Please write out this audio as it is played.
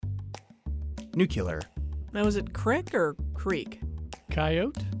Nuclear. Now, is it crick or creek?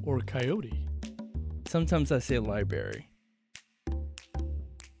 Coyote or coyote? Sometimes I say library.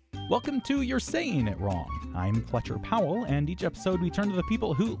 Welcome to You're Saying It Wrong. I'm Fletcher Powell, and each episode we turn to the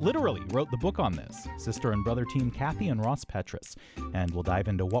people who literally wrote the book on this, sister and brother team Kathy and Ross Petrus. And we'll dive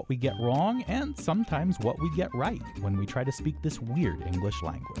into what we get wrong and sometimes what we get right when we try to speak this weird English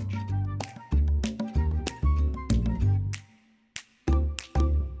language.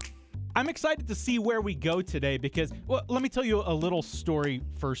 I'm excited to see where we go today because, well, let me tell you a little story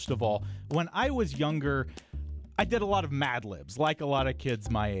first of all. When I was younger, I did a lot of Mad Libs, like a lot of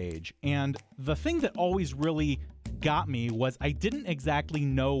kids my age. And the thing that always really got me was I didn't exactly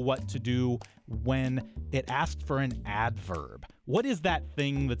know what to do when it asked for an adverb. What is that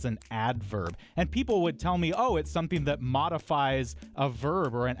thing that's an adverb? And people would tell me, oh, it's something that modifies a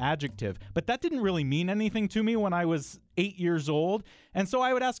verb or an adjective. But that didn't really mean anything to me when I was 8 years old. And so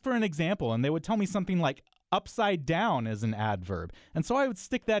I would ask for an example, and they would tell me something like, upside down is an adverb. And so I would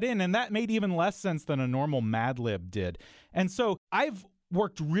stick that in, and that made even less sense than a normal Mad Lib did. And so I've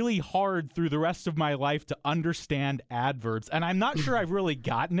worked really hard through the rest of my life to understand adverbs, and I'm not sure I've really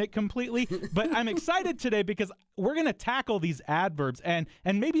gotten it completely, but I'm excited today because we're going to tackle these adverbs and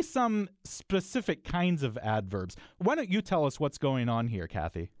maybe some specific kinds of adverbs. Why don't you tell us what's going on here,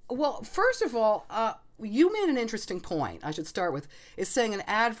 Kathy? Well, first of all, you made an interesting point, I should start with, is saying an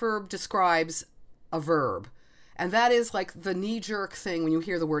adverb describes a verb. And that is like the knee-jerk thing when you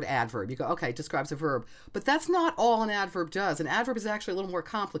hear the word adverb. You go, okay, it describes a verb. But that's not all an adverb does. An adverb is actually a little more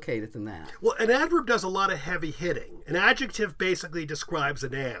complicated than that. Well, an adverb does a lot of heavy hitting. An adjective basically describes a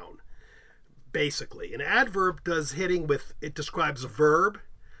noun. Basically. An adverb does hitting with, it describes a verb,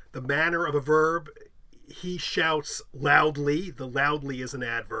 the manner of a verb. He shouts loudly. The loudly is an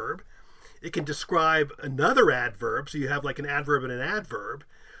adverb. It can describe another adverb. So you have like an adverb and an adverb.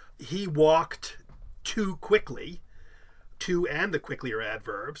 He walked too quickly, to and the quickly are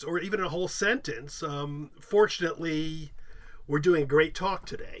adverbs, or even a whole sentence. Fortunately, we're doing a great talk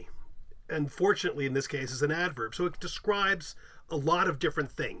today. And fortunately, in this case, is an adverb. So it describes a lot of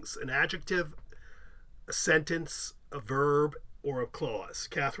different things. An adjective, a sentence, a verb, or a clause.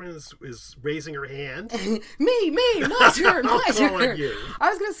 Catherine is raising her hand. me, my turn, my turn. You.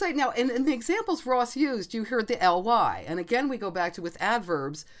 I was going to say, now, in the examples Ross used, you heard the ly. And again, we go back to with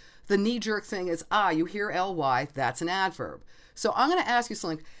adverbs, the knee-jerk thing is, you hear ly, that's an adverb. So I'm going to ask you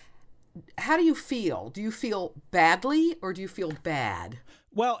something. How do you feel? Do you feel badly or do you feel bad?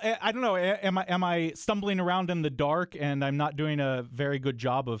 Well, I don't know. Am I stumbling around in the dark and I'm not doing a very good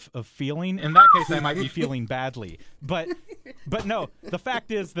job of feeling? In that case, I might be feeling badly. But no, the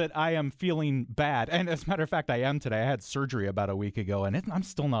fact is that I am feeling bad. And as a matter of fact, I am today. I had surgery about a week ago, and I'm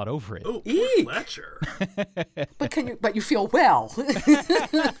still not over it. Oh, Fletcher. But you feel well,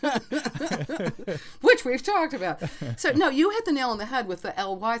 which we've talked about. So no, you hit the nail on the head with the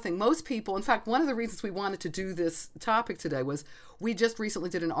ly thing. Most people, in fact, one of the reasons we wanted to do this topic today was we just recently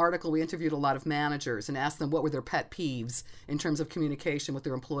did an article. We interviewed a lot of managers and asked them what were their pet peeves in terms of communication with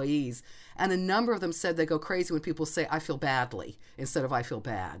their employees. And a number of them said they go crazy when people say, I feel badly, instead of I feel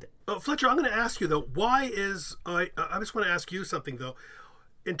bad. Fletcher, I'm going to ask you, though, why is, I just want to ask you something, though,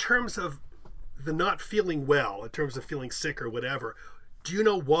 in terms of the not feeling well, in terms of feeling sick or whatever, do you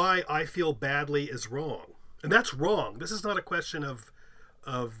know why I feel badly is wrong? And that's wrong. This is not a question of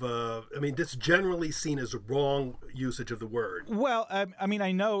this generally seen as a wrong usage of the word. Well,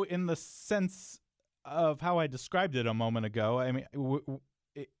 I know in the sense of how I described it a moment ago,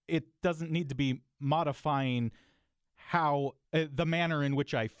 it doesn't need to be modifying how the manner in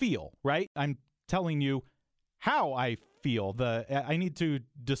which I feel, right? I'm telling you how I feel. I need to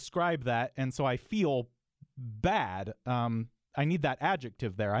describe that, and so I feel bad. I need that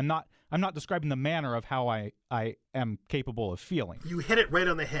adjective there. I'm not describing the manner of how I am capable of feeling. You hit it right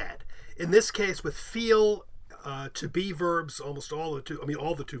on the head. In this case, with feel, to be verbs, all the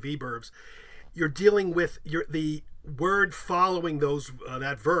to be verbs, you're dealing with the word following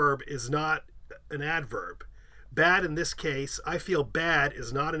that verb is not an adverb. Bad in this case, I feel bad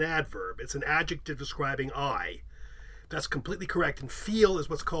is not an adverb. It's an adjective describing I. That's completely correct. And feel is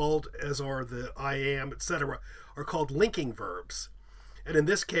what's called, as are the I am, etc., are called linking verbs. And in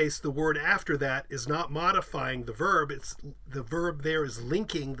this case, the word after that is not modifying the verb. It's the verb there is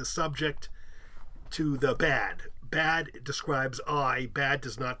linking the subject to the bad. Bad describes I. Bad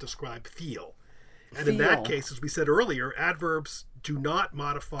does not describe feel. And in that case, as we said earlier, adverbs do not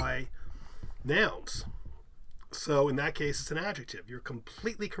modify nouns. So in that case, it's an adjective. You're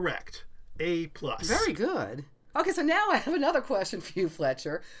completely correct. A+. Very good. Okay, so now I have another question for you,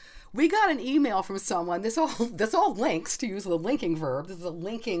 Fletcher. We got an email from someone. This all links, to use the linking verb. This is a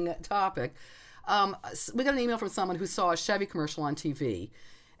linking topic. We got an email from someone who saw a Chevy commercial on TV,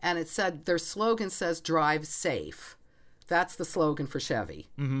 and it said their slogan says "Drive safe." That's the slogan for Chevy,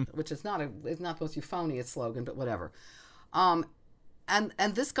 which is not the most euphonious slogan, but whatever.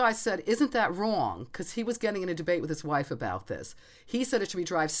 And this guy said, "Isn't that wrong?" Because he was getting in a debate with his wife about this. He said it should be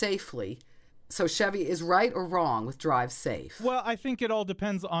 "Drive safely." So Chevy is right or wrong with "drive safe"? Well, I think it all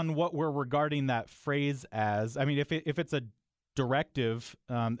depends on what we're regarding that phrase as. I mean, if it's a directive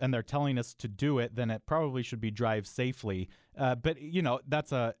and they're telling us to do it, then it probably should be "drive safely." But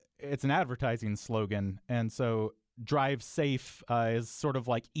it's an advertising slogan, and so "drive safe" is sort of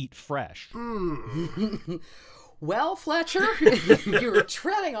like "eat fresh." Well, Fletcher, you're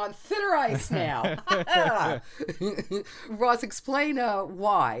treading on thinner ice now. Ross, explain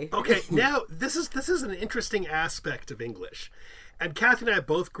why. Okay, now this is an interesting aspect of English, and Kathy and I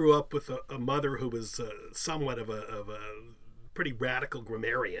both grew up with a mother who was somewhat of a pretty radical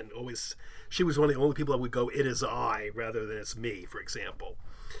grammarian. She was one of the only people that would go "it is I" rather than "it's me," for example,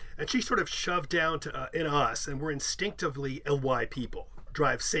 and she sort of shoved down to in us, and we're instinctively ly people.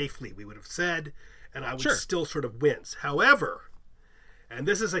 Drive safely, we would have said. And I would still sort of wince. However, and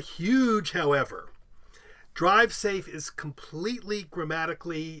this is a huge however, "drive safe" is completely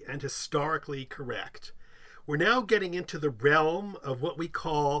grammatically and historically correct. We're now getting into the realm of what we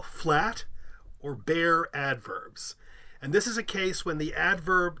call flat or bare adverbs. And this is a case when the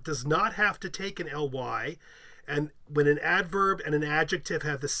adverb does not have to take an ly, and when an adverb and an adjective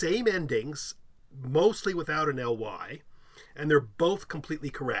have the same endings, mostly without an ly, and they're both completely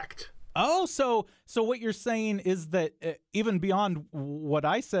correct. Oh, so what you're saying is that even beyond what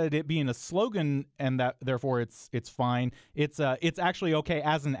I said, it being a slogan and that therefore it's fine. It's actually okay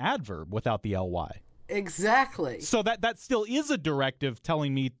as an adverb without the ly. Exactly. So that still is a directive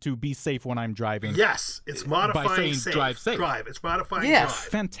telling me to be safe when I'm driving. Yes, it's modifying by saying safe. Drive safe. Drive. It's modifying Yes.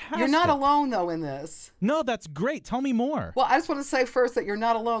 drive. Fantastic. You're not alone, though, in this. No, that's great. Tell me more. Well, I just want to say first that you're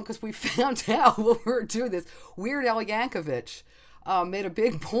not alone because we found out when we were doing this. Weird Al Yankovic made a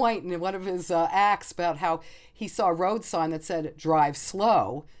big point in one of his acts about how he saw a road sign that said "drive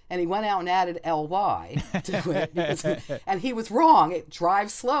slow," and he went out and added ly to it. And he was wrong.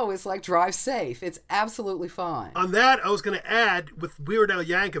 Drive slow is like drive safe. It's absolutely fine. On that, I was going to add, with Weird Al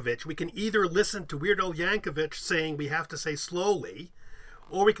Yankovic, we can either listen to Weird Al Yankovic saying we have to say slowly,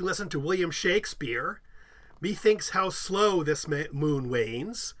 or we can listen to William Shakespeare, "Methinks how slow this moon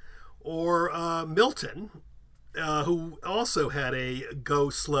wanes," or Milton, who also had a "go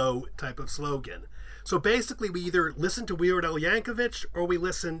slow" type of slogan. So basically, we either listen to Weird Al Yankovic or we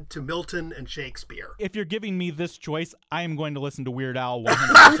listen to Milton and Shakespeare. If you're giving me this choice, I am going to listen to Weird Al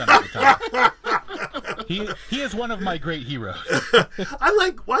 100% of the time. He is one of my great heroes. I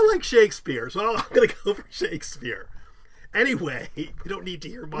like Shakespeare, so I'm going to go for Shakespeare. Anyway, you don't need to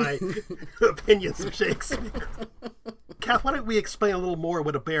hear my opinions of Shakespeare. Kath, why don't we explain a little more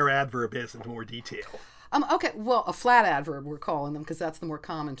what a bare adverb is in more detail? Okay, well, a flat adverb we're calling them because that's the more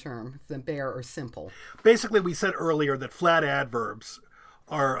common term than bare or simple. Basically, we said earlier that flat adverbs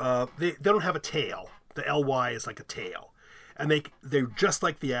are they don't have a tail. The ly is like a tail, and they're just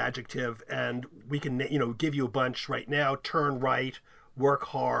like the adjective. And we can give you a bunch right now: turn right, work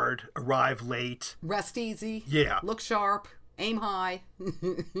hard, arrive late, rest easy, look sharp, aim high,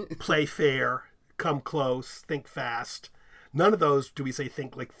 play fair, come close, think fast. None of those do we say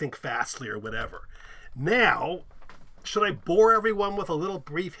think fastly or whatever. Now, should I bore everyone with a little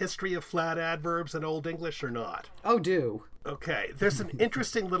brief history of flat adverbs in Old English or not? Oh, do. Okay, there's an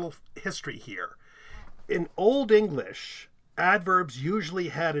interesting little history here. In Old English, adverbs usually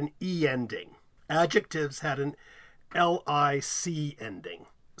had an E ending. Adjectives had an LIC ending.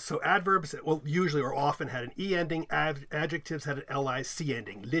 So adverbs, usually or often had an E ending. Adjectives had an LIC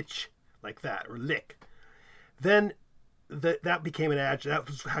ending. Lich, like that, or lick. Then that became an adjective. That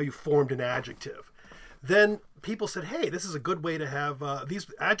was how you formed an adjective. Then people said, hey, this is a good way to have, these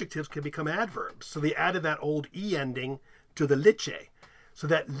adjectives can become adverbs. So they added that old E ending to the liche. So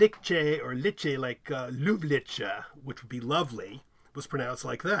that liche or liche, like luvliche, which would be lovely, was pronounced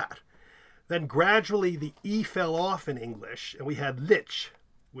like that. Then gradually the E fell off in English, and we had lich,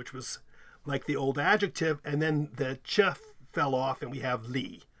 which was like the old adjective, and then the ch fell off, and we have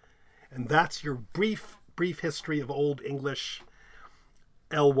li. And that's your brief history of Old English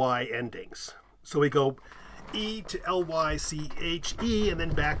ly endings. So we go E to L-Y-C-H-E and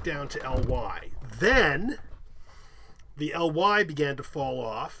then back down to L-Y. Then the L-Y began to fall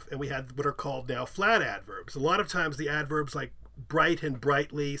off, and we had what are called now flat adverbs. A lot of times the adverbs like bright and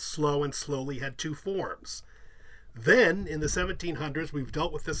brightly, slow and slowly had two forms. Then, in the 1700s, we've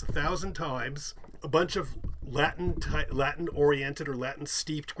dealt with this 1,000 times. A bunch of Latin-oriented or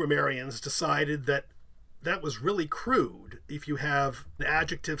Latin-steeped grammarians decided that that was really crude if you have an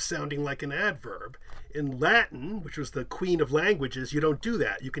adjective sounding like an adverb. In Latin, which was the queen of languages, you don't do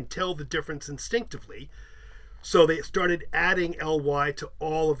that. You can tell the difference instinctively. So they started adding ly to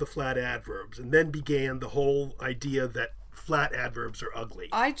all of the flat adverbs, and then began the whole idea that flat adverbs are ugly.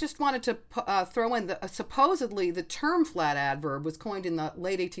 I just wanted to throw in that supposedly the term flat adverb was coined in the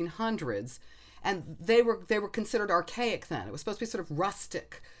late 1800s, and they were considered archaic then. It was supposed to be sort of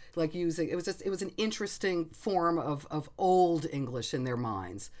rustic, like using it was an interesting form of old English in their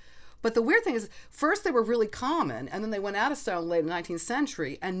minds. But the weird thing is, first they were really common, and then they went out of style in the late 19th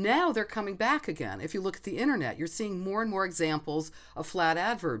century, and now they're coming back again. If you look at the internet, you're seeing more and more examples of flat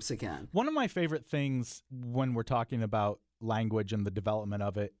adverbs again. One of my favorite things when we're talking about language and the development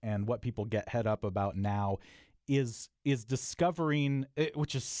of it and what people get head up about now is discovering,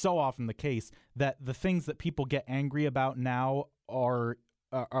 which is so often the case, that the things that people get angry about now are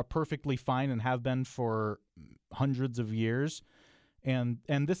perfectly fine and have been for hundreds of years. And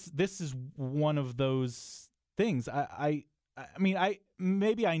this is one of those things. I mean,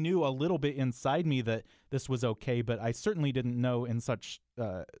 maybe I knew a little bit inside me that this was okay, but I certainly didn't know in such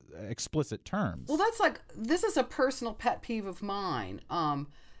explicit terms. Well, this is a personal pet peeve of mine, and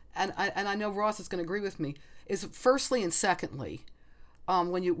I know Ross is going to agree with me. Is firstly and secondly,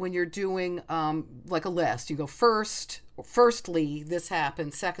 when you're doing like a list, you go firstly this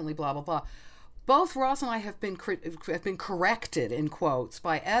happened, secondly blah blah blah. Both Ross and I have been corrected, in quotes,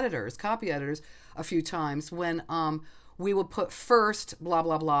 by editors, copy editors, a few times when we would put first blah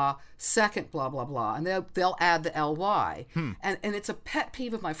blah blah, second blah blah blah, and they'll add the ly, and it's a pet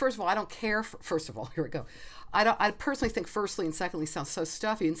peeve of mine. First of all, I don't care. First of all, here we go. I personally think firstly and secondly sounds so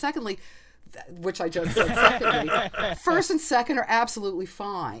stuffy, and secondly, which I just said secondly, first and second are absolutely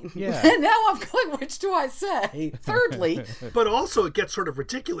fine. Yeah. And now I'm going, which do I say? Thirdly. But also it gets sort of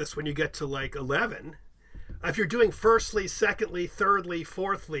ridiculous when you get to like 11. If you're doing firstly, secondly, thirdly,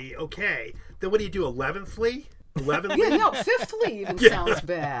 fourthly, okay. Then what do you do, 11thly? 11thly? Yeah, no, fifthly even sounds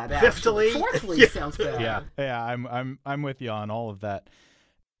bad. Fifthly? Fourthly sounds bad. Yeah, I'm with you on all of that.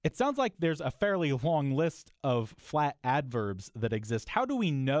 It sounds like there's a fairly long list of flat adverbs that exist. How do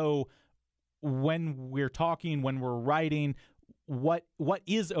we know when we're talking, when we're writing, what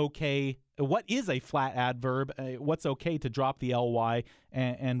is okay, what is a flat adverb, what's okay to drop the ly,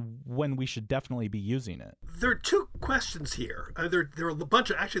 and when we should definitely be using it? There are two questions here. There are a bunch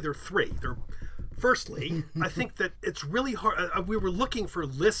of, actually there are three. Firstly, I think that it's really hard. We were looking for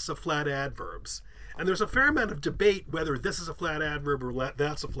lists of flat adverbs, and there's a fair amount of debate whether this is a flat adverb or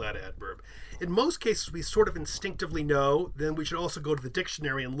that's a flat adverb. In most cases, we sort of instinctively know. Then we should also go to the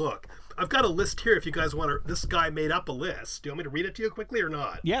dictionary and look. I've got a list here if you guys want to. This guy made up a list. Do you want me to read it to you quickly or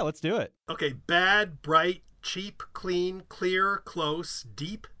not? Yeah, let's do it. Okay, bad, bright, cheap, clean, clear, close,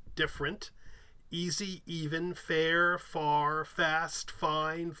 deep, different, easy, even, fair, far, fast,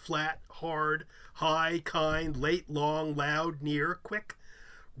 fine, flat, hard, high, kind, late, long, loud, near, quick,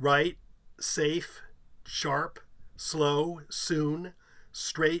 right, safe, sharp, slow, soon,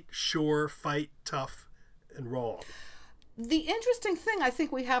 straight, sure, fight, tough, and wrong. The interesting thing I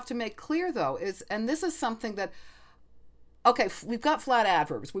think we have to make clear, though, is, and this is something that, okay, we've got flat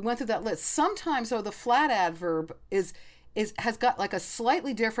adverbs. We went through that list. Sometimes, though, the flat adverb has got like a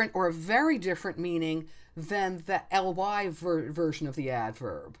slightly different or a very different meaning than the ly version of the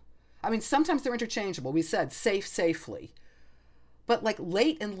adverb. I mean, sometimes they're interchangeable. We said safe, safely. But like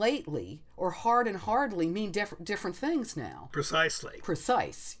late and lately or hard and hardly mean different things now. Precisely.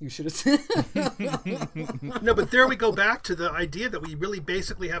 Precise, you should have said. No, but there we go back to the idea that we really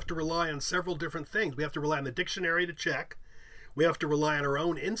basically have to rely on several different things. We have to rely on the dictionary to check. We have to rely on our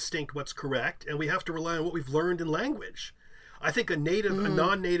own instinct what's correct. And we have to rely on what we've learned in language. I think a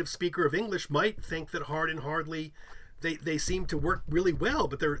non-native speaker of English might think that hard and hardly, they seem to work really well,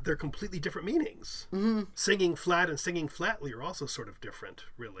 but they're completely different meanings. Mm-hmm. Singing flat and singing flatly are also sort of different,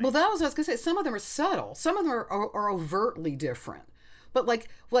 really. Well, that was what I was going to say. Some of them are subtle. Some of them are overtly different. But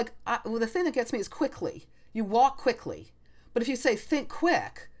the thing that gets me is quickly. You walk quickly. But if you say think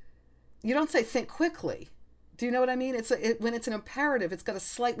quick, you don't say think quickly. Do you know what I mean? When it's an imperative, it's got a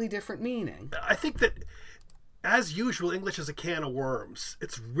slightly different meaning. I think that, as usual, English is a can of worms.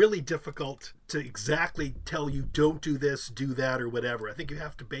 It's really difficult to exactly tell you don't do this, do that, or whatever. I think you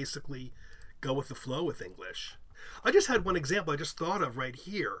have to basically go with the flow with English. I just had one example I just thought of right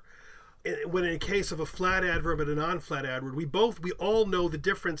here. When in a case of a flat adverb and a non-flat adverb, we all know the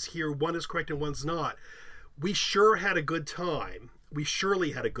difference here. One is correct and one's not. We sure had a good time. We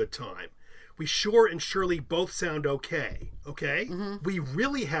surely had a good time. We sure and surely both sound okay. Okay? We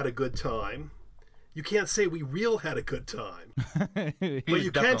really had a good time. You can't say we real had a good time. But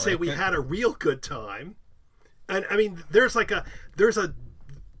you can say we had a real good time. And I mean, there's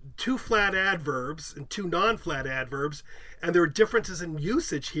two flat adverbs and two non-flat adverbs, and there are differences in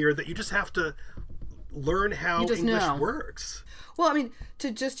usage here that you just have to learn how English works. Well, I mean,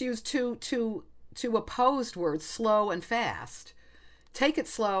 to just use two opposed words, slow and fast. Take it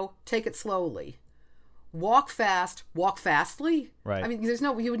slow, take it slowly. Walk fast, walk fastly. Right. I mean,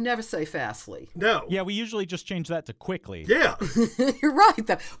 you would never say fastly. No. Yeah, we usually just change that to quickly. Yeah. You're right,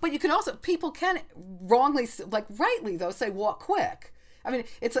 though. But you can also, people can wrongly, like rightly though, say walk quick. I mean,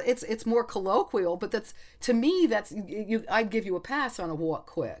 it's more colloquial, but that's, to me, that's I'd give you a pass on a walk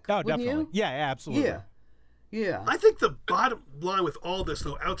quick. Oh, wouldn't definitely. You? Yeah, absolutely. Yeah. I think the bottom line with all this,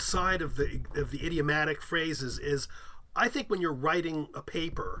 though, outside of the idiomatic phrases, is I think when you're writing a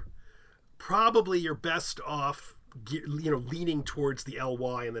paper, probably you're best off, leaning towards the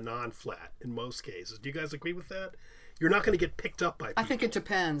ly and the non-flat in most cases. Do you guys agree with that? You're not going to get picked up by people. I think it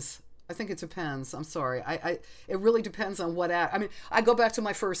depends. I'm sorry. It really depends on what. I mean, I go back to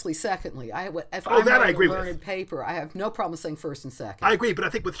my firstly, secondly. If I'm writing a learned paper, I have no problem saying first and second. I agree, but I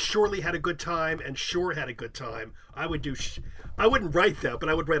think with surely had a good time and sure had a good time, I would do. I wouldn't write that, but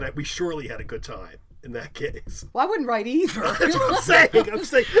I would write we surely had a good time in that case. Well, I wouldn't write either. That's what I'm saying. I'm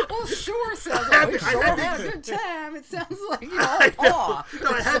saying. Well, sure sounds like we sure had a good time. It sounds like awe. No,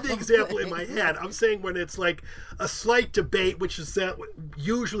 I had the example in my head. I'm saying when it's like a slight debate, which is that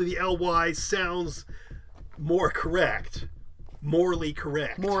usually the ly sounds more correct, morally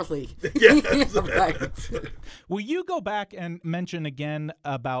correct. Morally. Yes. Right. Will you go back and mention again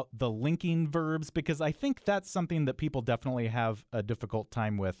about the linking verbs? Because I think that's something that people definitely have a difficult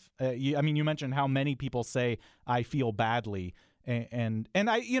time with. You mentioned how many people say, I feel badly. And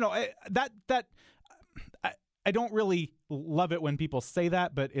I don't really love it when people say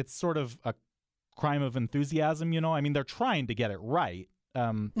that, but it's sort of a crime of enthusiasm, I mean, they're trying to get it right.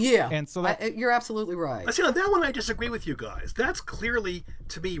 And so you're absolutely right. See, on that one, I disagree with you guys. That's clearly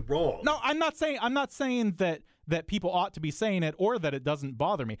to be wrong. No, I'm not saying that people ought to be saying it or that it doesn't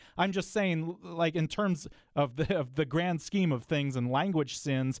bother me. I'm just saying, like, in terms of the grand scheme of things and language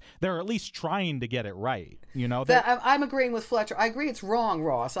sins, they're at least trying to get it right. I'm agreeing with Fletcher. I agree it's wrong,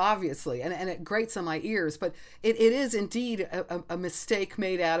 Ross, obviously, and it grates on my ears, but it is indeed a mistake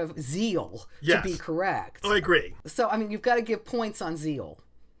made out of zeal to be correct. I agree. So, I mean, you've got to give points on zeal.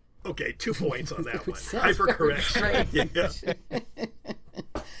 Okay, 2 points on that one. Hypercorrection.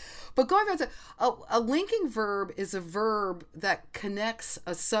 But going back to a linking verb is a verb that connects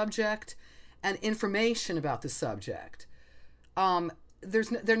a subject and information about the subject.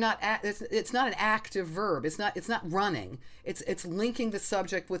 It's not an active verb. It's not running. It's linking the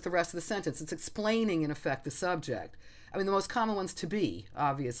subject with the rest of the sentence. It's explaining, in effect, the subject. I mean, the most common one's to be,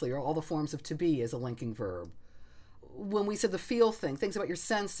 obviously, or all the forms of to be is a linking verb. When we said the feel thing, things about your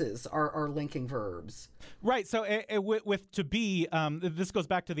senses are linking verbs. Right. So with to be, this goes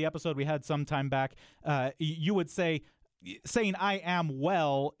back to the episode we had some time back. You would say, saying I am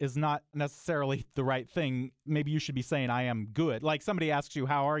well is not necessarily the right thing. Maybe you should be saying I am good. Like somebody asks you,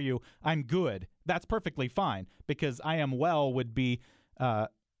 how are you? I'm good. That's perfectly fine, because I am well would be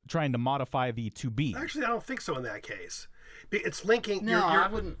trying to modify the to be. Actually, I don't think so in that case. It's linking. No, I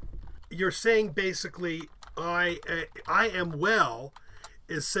wouldn't. You're saying basically I am well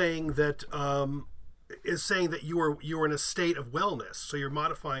is saying that you are in a state of wellness, so you're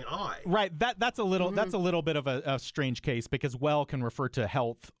modifying I. Right. That's a little bit of a strange case, because well can refer to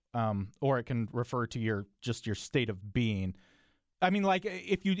health, or it can refer to your state of being. I mean, like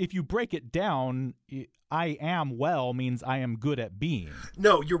if you break it down, I am well means I am good at being.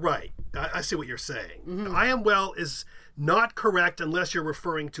 No, you're right. I see what you're saying. Mm-hmm. I am well is not correct unless you're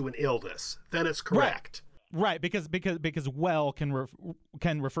referring to an illness. Then it's correct. Right, because well can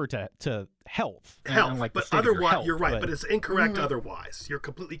refer to health. Health, like but otherwise you're right. But it's incorrect otherwise. You're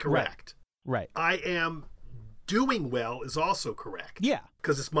completely correct. Right. I am doing well is also correct. Yeah.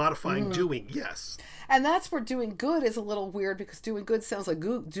 Because it's modifying doing, yes. And that's where doing good is a little weird, because doing good sounds like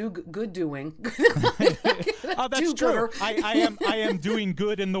good doing. Oh, that's true. I am doing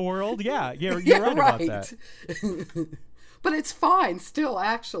good in the world. Yeah, you're right about that. But it's fine still,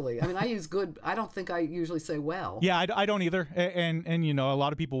 actually. I mean, I use good. I don't think I usually say well. Yeah, I don't either. And a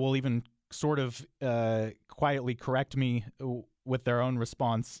lot of people will even sort of quietly correct me with their own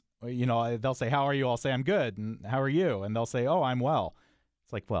response. They'll say, how are you? I'll say, I'm good. And how are you? And they'll say, oh, I'm well.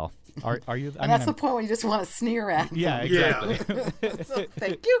 It's like, well, are you? And that's the point when you just want to sneer at them. Yeah, exactly. So,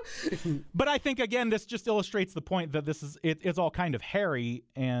 thank you. But I think, again, this just illustrates the point that it's all kind of hairy,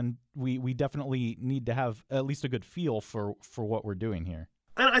 and we definitely need to have at least a good feel for what we're doing here.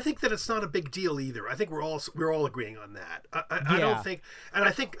 And I think that it's not a big deal either. I think we're all agreeing on that. I don't think, and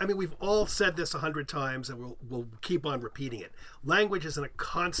I mean, we've all said this 100 times, and we'll keep on repeating it. Language is in a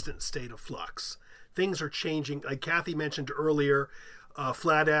constant state of flux. Things are changing. Like Kathy mentioned earlier,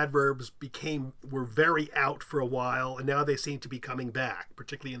 flat adverbs were very out for a while, and now they seem to be coming back,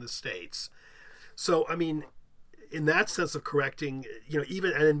 particularly in the States. So, I mean, in that sense of correcting,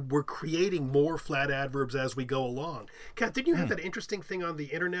 and we're creating more flat adverbs as we go along. Kath, didn't you have that interesting thing on the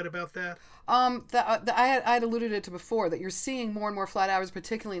internet about that? I had alluded it to before, that you're seeing more and more flat adverbs,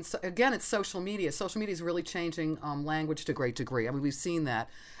 particularly again, it's social media. Social media is really changing language to a great degree. I mean, we've seen that,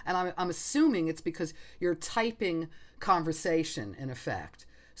 and I'm assuming it's because you're typing conversation in effect.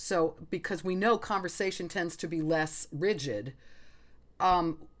 So because we know conversation tends to be less rigid.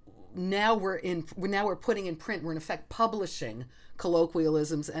 Now we're putting in print. We're in effect publishing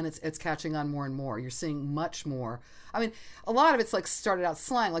colloquialisms, and it's catching on more and more. You're seeing much more. I mean, a lot of it's like started out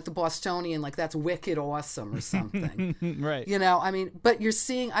slang, like the Bostonian, like that's wicked awesome or something. Right. I mean, but you're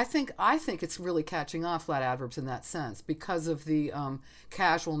seeing. I think it's really catching on, flat adverbs in that sense, because of the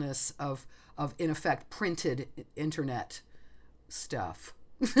casualness of in effect printed internet stuff.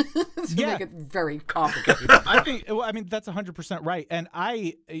 Make it very complicated. I mean, that's 100% right. And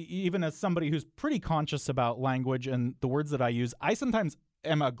I, even as somebody who's pretty conscious about language and the words that I use, I sometimes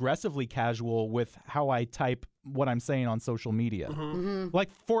am aggressively casual with how I type what I'm saying on social media, like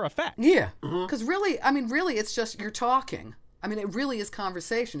for effect. Yeah, because really, it's just you're talking. I mean, it really is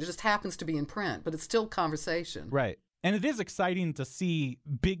conversation. It just happens to be in print, but it's still conversation. Right. And it is exciting to see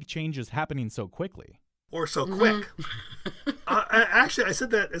big changes happening so quickly. Or so quick. Actually, I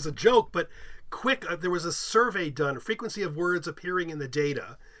said that as a joke, but quick, there was a survey done, frequency of words appearing in the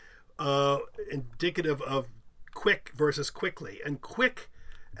data, indicative of quick versus quickly. And quick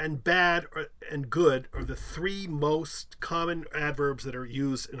and bad and good are the three most common adverbs that are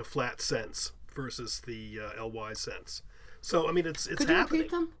used in a flat sense versus the ly sense. So, I mean, it's Could you happening.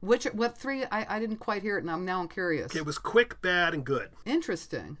 repeat them? What three? I didn't quite hear it, and now I'm curious. Okay, it was quick, bad, and good.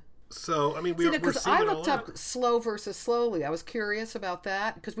 Interesting. So, I mean, we're seeing because I it all looked up out. slow versus slowly. I was curious about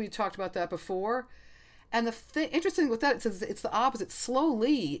that because we talked about that before. And the interesting with that, it says it's the opposite.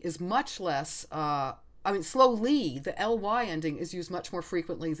 Slowly is much less. Slowly, the ly ending is used much more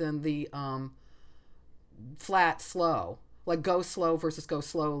frequently than the flat slow. Like go slow versus go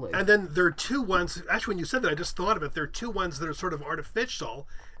slowly. And then there are two ones. Actually, when you said that, I just thought of it. There are two ones that are sort of artificial.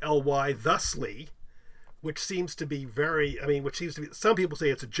 ly, thusly. Which seems to be some people say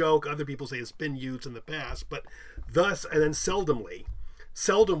it's a joke, other people say it's been used in the past, but thus, and then seldomly.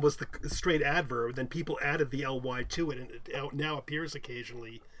 Seldom was the straight adverb, then people added the ly to it, and it now appears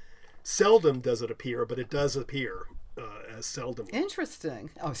occasionally. Seldom does it appear, but it does appear as seldom. Interesting.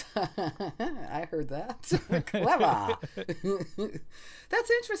 Oh, I heard that. Clever.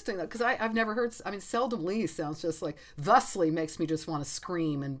 That's interesting, though, because I've never heard, seldomly sounds just like, thusly makes me just want to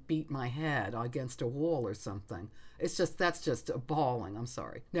scream and beat my head against a wall or something. That's just a bawling. I'm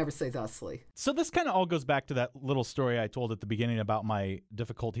sorry. Never say thusly. So this kind of all goes back to that little story I told at the beginning about my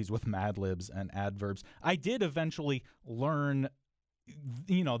difficulties with Mad Libs and adverbs. I did eventually learn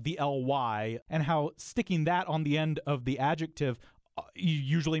the ly and how sticking that on the end of the adjective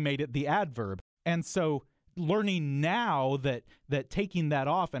usually made it the adverb. And so learning now that taking that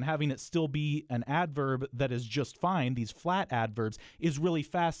off and having it still be an adverb that is just fine, these flat adverbs, is really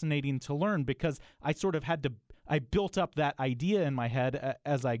fascinating to learn, because I sort of I built up that idea in my head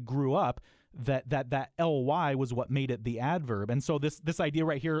as I grew up that ly was what made it the adverb. And so this idea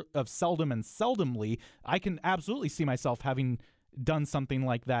right here of seldom and seldomly, I can absolutely see myself having done something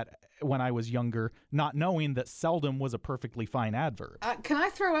like that when I was younger, not knowing that seldom was a perfectly fine adverb. Can I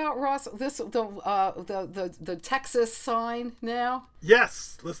throw out, Ross, the Texas sign now?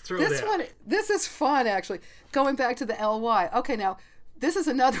 Yes, let's throw this that. one. This is fun, actually. Going back to the ly. Okay, now this is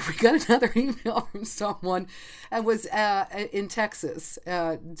we got another email from someone, and was in Texas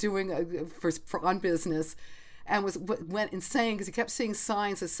doing on business, and went insane because he kept seeing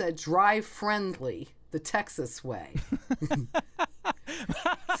signs that said "drive friendly." The Texas way.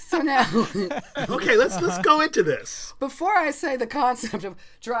 So now, okay, let's go into this. Before I say the concept of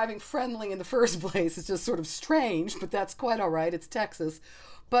driving friendly in the first place is just sort of strange, but that's quite all right. It's Texas.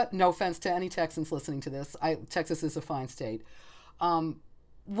 But no offense to any Texans listening to this. Texas is a fine state.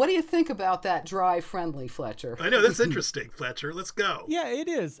 What do you think about that drive friendly, Fletcher? I know, that's interesting, Fletcher. Let's go. Yeah, it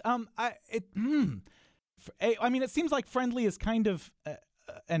is. It seems like friendly is kind of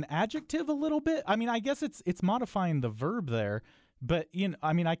an adjective a little bit? I mean, I guess it's modifying the verb there, but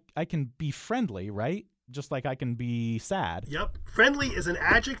I can be friendly, right? Just like I can be sad. Yep. Friendly is an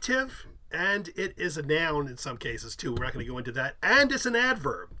adjective, and it is a noun in some cases too. We're not going to go into that. And it's an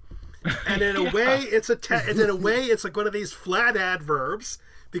adverb. And in a way, it's like one of these flat adverbs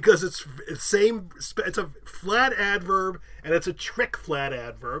because it's a flat adverb, and it's a trick flat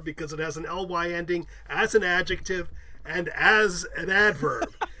adverb because it has an ly ending as an adjective and as an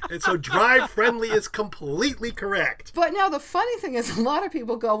adverb. And so drive friendly is completely correct. But now the funny thing is, a lot of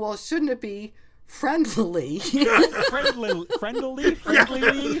people go, well, shouldn't it be friendly? Friendly.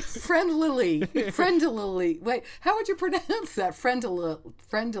 Wait, how would you pronounce that? Friendly.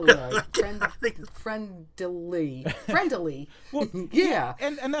 Well, yeah.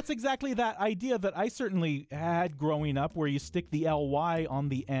 And that's exactly that idea that I certainly had growing up, where you stick the ly on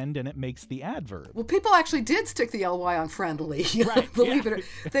the end and it makes the adverb. Well, people actually did stick the ly on friendly. Right, Believe it or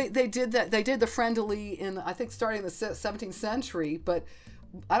they did that. They did the friendly in, I think, starting in the 17th century, but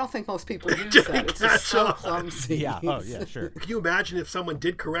I don't think most people use that. It's just so clumsy. Yeah. Oh, yeah, sure. Can you imagine if someone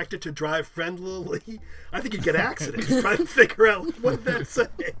did correct it to drive friendly? I think you'd get accidents trying to figure out what that say.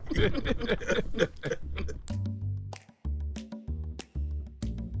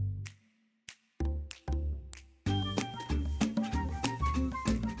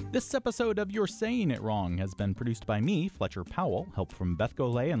 This episode of You're Saying It Wrong has been produced by me, Fletcher Powell, help from Beth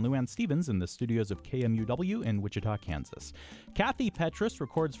Golay and Luann Stevens in the studios of KMUW in Wichita, Kansas. Kathy Petrus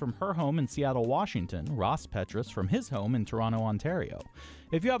records from her home in Seattle, Washington, Ross Petrus from his home in Toronto, Ontario.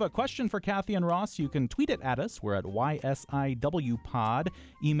 If you have a question for Kathy and Ross, you can tweet it at us. We're at YSIWpod.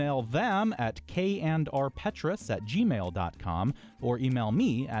 Email them at kandrpetrus@gmail.com or email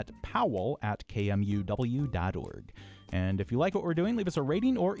me at powell@kmuw.org. And if you like what we're doing, leave us a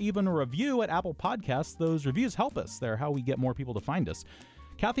rating or even a review at Apple Podcasts. Those reviews help us. They're how we get more people to find us.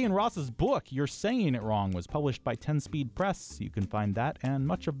 Kathy and Ross's book, You're Saying It Wrong, was published by 10 Speed Press. You can find that and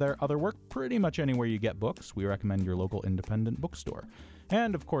much of their other work pretty much anywhere you get books. We recommend your local independent bookstore.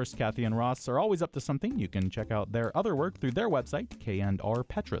 And of course, Kathy and Ross are always up to something. You can check out their other work through their website,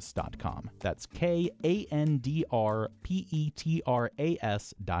 kandrpetrus.com. That's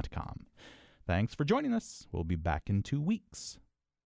KANDRPETRAS.com. Thanks for joining us. We'll be back in 2 weeks.